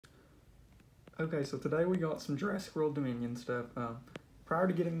Okay, so today we got some Jurassic World Dominion stuff. Prior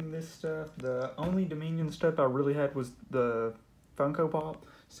to getting this stuff, the only Dominion stuff I really had was the Funko Pop.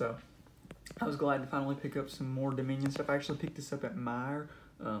 So I was glad to finally pick up some more Dominion stuff. I actually picked this up at Meijer.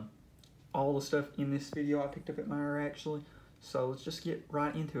 All the stuff in this video I picked up at Meijer actually. So let's just get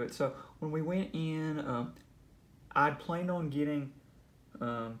right into it. So when we went in, I'd planned on getting,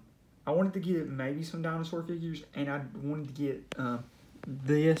 I wanted to get maybe some dinosaur figures, and I wanted to get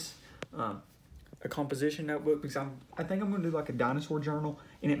this, a composition notebook, because I think I'm going to do like a dinosaur journal,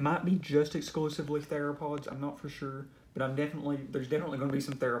 and it might be just exclusively theropods. I'm not for sure, but there's definitely going to be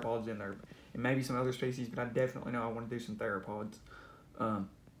some theropods in there, and maybe some other species, but I definitely know I want to do some theropods.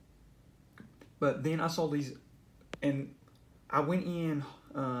 But then I saw these, and I went in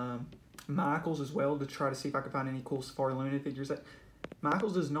Michael's as well to try to see if I could find any cool Safari Limited figures.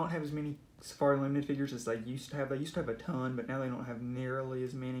 Michael's does not have as many Safari Limited figures as they used to have. They used to have a ton, but now they don't have nearly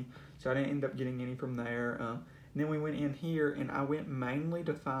as many. So I didn't end up getting any from there. And then we went in here, and I went mainly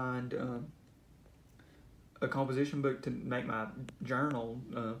to find a composition book to make my journal.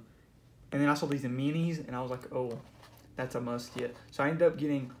 And then I saw these in minis, and I was like, oh, that's a must get. So I ended up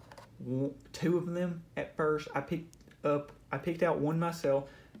getting two of them at first. I picked out one myself,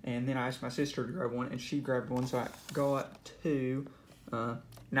 and then I asked my sister to grab one, and she grabbed one, so I got two.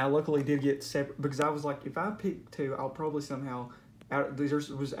 Now, luckily, did get separate, because I was like, if I pick two, I'll probably somehow, there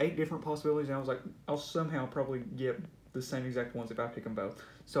was 8 different possibilities, and I was like, I'll somehow probably get the same exact ones if I pick them both.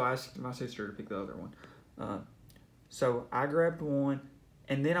 So I asked my sister to pick the other one. So I grabbed one,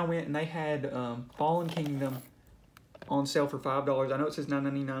 and then I went, and they had Fallen Kingdom on sale for $5. I know it says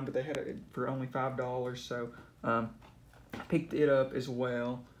 $9.99, but they had it for only $5, so I picked it up as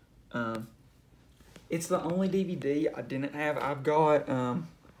well. It's the only DVD I didn't have. I've got,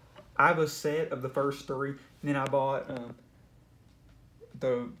 I have a set of the first 3, and then I bought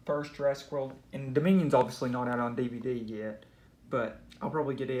the first Jurassic World, and Dominion's obviously not out on DVD yet, but I'll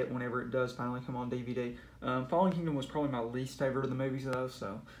probably get it whenever it does finally come on DVD. Fallen Kingdom was probably my least favorite of the movies though,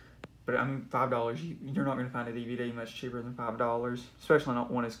 so, but I mean, $5, you're not going to find a DVD much cheaper than $5, especially not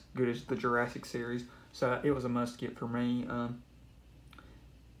one as good as the Jurassic series, so it was a must get for me.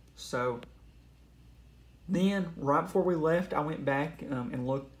 So then, right before we left, I went back and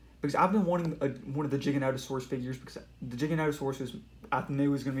looked, because I've been wanting one of the Giganotosaurus figures, because the Giganotosaurus I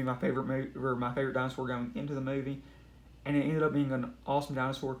knew was going to be my favorite dinosaur going into the movie, and it ended up being an awesome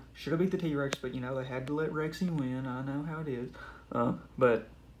dinosaur. Should have beat the T-Rex, but you know, they had to let Rexy win. I know how it is. But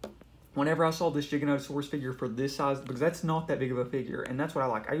whenever I saw this Giganotosaurus figure for this size, because that's not that big of a figure, and that's what I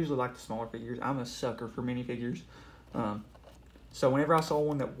like. I usually like the smaller figures. I'm a sucker for minifigures. So whenever I saw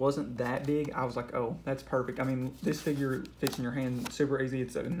one that wasn't that big, I was like, oh, that's perfect. I mean, this figure fits in your hand super easy.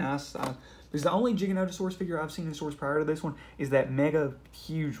 It's a nice size. Because the only Giganotosaurus figure I've seen in stores prior to this one is that mega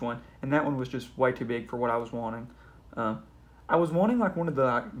huge one. And that one was just way too big for what I was wanting. I was wanting like one of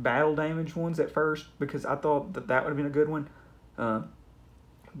the battle damage ones at first, because I thought that would have been a good one.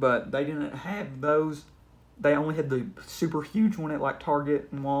 But they didn't have those. They only had the super huge one at like Target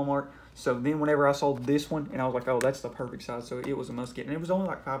and Walmart. So then whenever I saw this one, and I was like, oh, that's the perfect size. So it was a must get. And it was only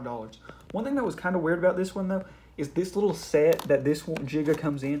like $5. One thing that was kind of weird about this one, though, is this little set that this one, Giga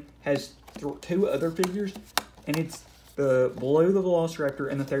comes in has 2 other figures. And it's the Blue the Velociraptor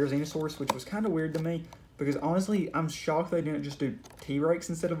and the Therizinosaurus, which was kind of weird to me. Because honestly, I'm shocked they didn't just do T-Rex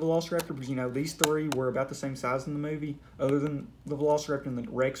instead of Velociraptor. Because, you know, these 3 were about the same size in the movie, other than the Velociraptor and the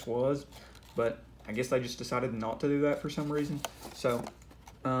Rex was. But I guess they just decided not to do that for some reason. So,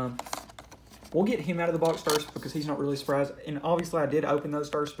 we'll get him out of the box first, because he's not really surprised. And obviously I did open those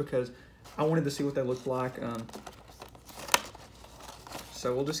first because I wanted to see what they looked like.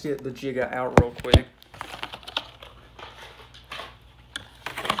 So we'll just get the Giga out real quick.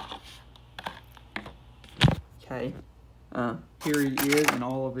 Okay. Here he is in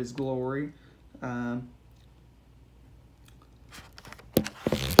all of his glory.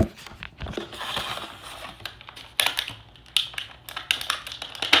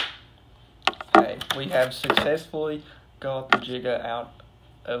 We have successfully got the Giga out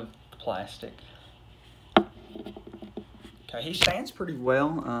of the plastic. Okay, he stands pretty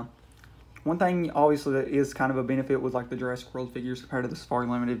well. One thing, obviously, that is kind of a benefit with like the Jurassic World figures compared to the Safari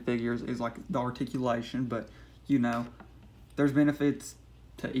Limited figures is like the articulation. But, you know, there's benefits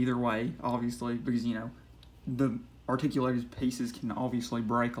to either way, obviously, because, you know, the articulated pieces can obviously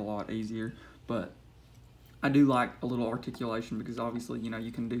break a lot easier. But I do like a little articulation because obviously, you know,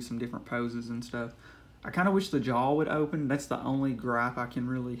 you can do some different poses and stuff. I kind of wish the jaw would open. That's the only gripe I can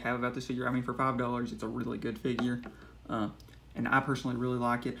really have about this figure. I mean, for $5, it's a really good figure. And I personally really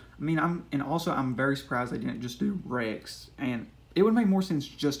like it. I mean, I'm very surprised they didn't just do Rex. And it would make more sense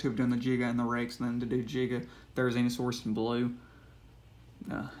just to have done the Giga and the Rex than to do Giga, Therizinosaurus, and Blue.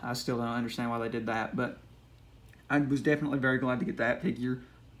 I still don't understand why they did that, but I was definitely very glad to get that figure.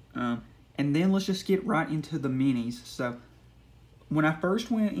 And then let's just get right into the minis. So when I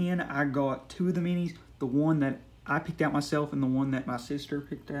first went in, I got 2 of the minis, the one that I picked out myself and the one that my sister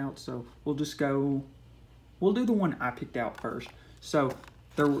picked out. So we'll do the one I picked out first. So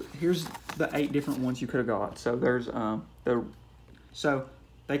here's the 8 different ones you could have got. So there's so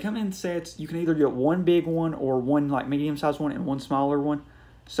they come in sets. You can either get one big one or one like medium-sized one and one smaller one.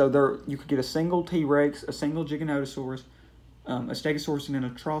 So you could get a single T-Rex, a single Giganotosaurus, a Stegosaurus and an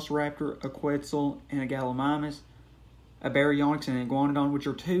Atrociraptor, a Quetzal and a Gallimimus, a Baryonyx and an Iguanodon, which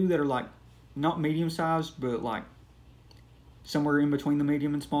are 2 that are like not medium-sized, but like somewhere in between the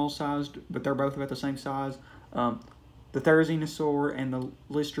medium and small-sized, but they're both about the same size. The Therizinosaur and the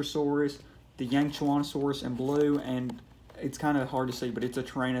Lystrosaurus, the Yangchuanosaurus and Blue, and it's kind of hard to see, but it's a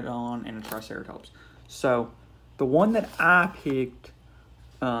Pteranodon and a Triceratops. So the one that I picked,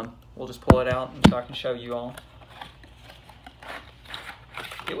 we'll just pull it out so I can show you all.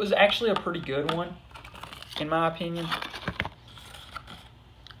 It was actually a pretty good one, in my opinion.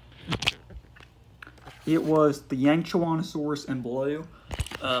 It was the Yangchuanosaurus and Blue.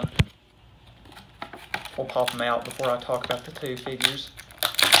 We'll pop them out before I talk about the 2 figures.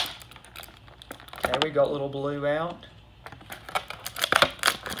 Okay, we got little Blue out.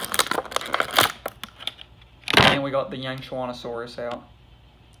 And we got the Yangchuanosaurus out.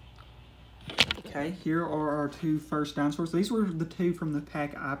 Okay, here are our 2 first dinosaurs. These were the 2 from the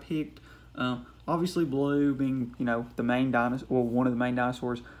pack I picked. Obviously Blue being, the main dinosaur, well, one of the main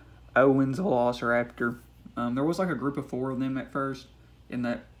dinosaurs. Owen's a Velociraptor. There was like a group of 4 of them at first in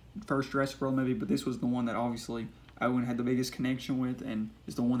that first Jurassic World movie, but this was the one that obviously Owen had the biggest connection with and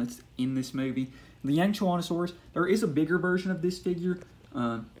is the one that's in this movie. The Yangchuanosaurus, there is a bigger version of this figure,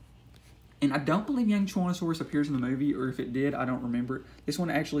 and I don't believe Yangchuanosaurus appears in the movie, or if it did, I don't remember it. This one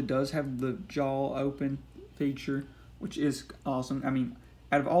actually does have the jaw open feature, which is awesome. I mean,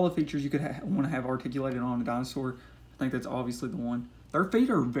 out of all the features you could want to have articulated on a dinosaur, I think that's obviously the one. Their feet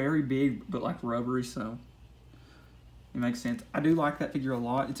are very big, but like rubbery, so it makes sense. I do like that figure a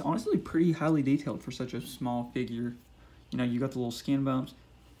lot. It's honestly pretty highly detailed for such a small figure. You got the little skin bumps.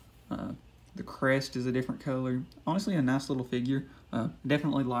 The crest is a different color. Honestly, a nice little figure.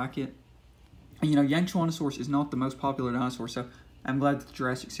 Definitely like it. And, Yangchuanosaurus is not the most popular dinosaur, so I'm glad that the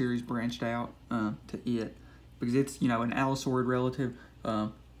Jurassic series branched out to it. Because it's, an Allosaurid relative.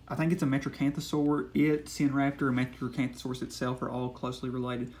 I think it's a Metracanthosaur. It, Sinraptor, and Metracanthosaurus itself are all closely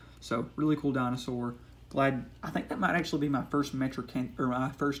related. So, really cool dinosaur. I think that might actually be my first my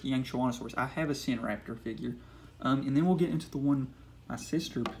first Yangchuanosaurus. I have a Sinraptor figure. And then we'll get into the one my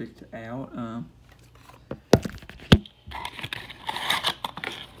sister picked out.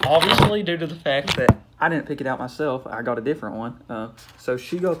 Obviously, due to the fact that I didn't pick it out myself, I got a different one. So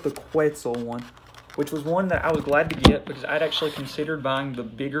she got the Quetzal one, which was one that I was glad to get because I'd actually considered buying the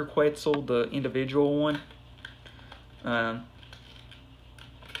bigger Quetzal, the individual one.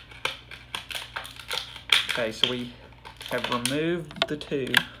 Okay, so we have removed the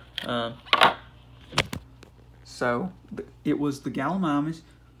 2. So it was the Gallimimus,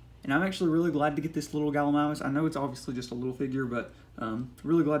 and I'm actually really glad to get this little Gallimimus. I know it's obviously just a little figure, but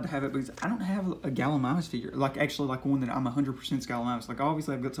really glad to have it because I don't have a Gallimimus figure, like one that I'm 100% Gallimimus. Like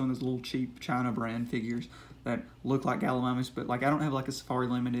obviously I've got some of those little cheap China brand figures that look like Gallimimus, but like I don't have like a Safari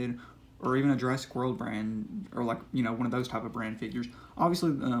Limited or even a Jurassic World brand or like, one of those type of brand figures.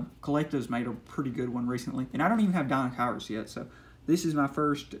 Obviously, Collective's made a pretty good one recently, and I don't even have Dinosaurus yet, so this is my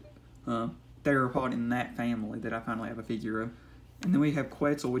first theropod in that family that I finally have a figure of. And then we have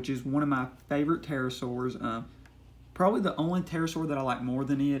Quetzal, which is one of my favorite pterosaurs. Probably the only pterosaur that I like more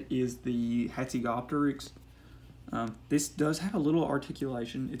than it is the Hatzegopteryx. This does have a little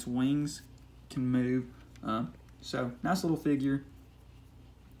articulation. Its wings can move. So, nice little figure.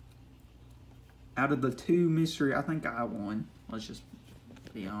 Out of the 2 mystery, I think I won. Let's just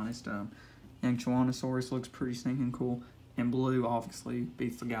be honest. Yangchuanosaurus looks pretty stinking cool. And Blue obviously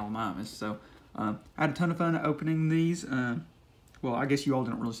beats the Gallimimus. So, I had a ton of fun opening these. Well, I guess you all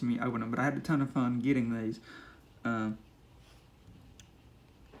didn't really see me open them, but I had a ton of fun getting these. And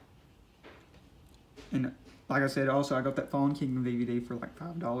like I said, also I got that Fallen Kingdom DVD for like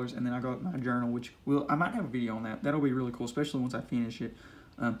 $5, and then I got my journal, which I might have a video on that. That'll be really cool, especially once I finish it.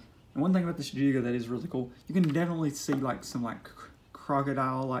 And one thing about this Giga that is really cool, you can definitely see like some like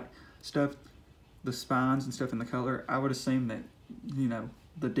crocodile like stuff, the spines and stuff in the color. I would assume that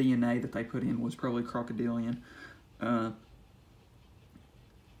the DNA that they put in was probably crocodilian.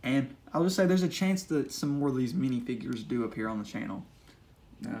 And I'll just say there's a chance that some more of these minifigures do appear on the channel.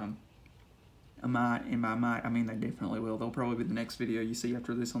 I mean they definitely will. They'll probably be the next video you see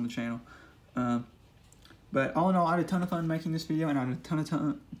after this on the channel. But all in all, I had a ton of fun making this video, and I had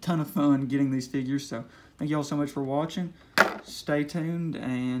a ton of fun getting these figures. So thank you all so much for watching. Stay tuned,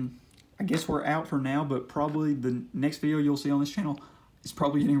 and I guess we're out for now, but probably the next video you'll see on this channel is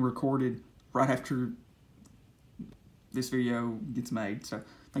probably getting recorded right after this video gets made. So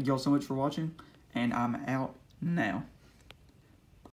thank you all so much for watching, and I'm out now.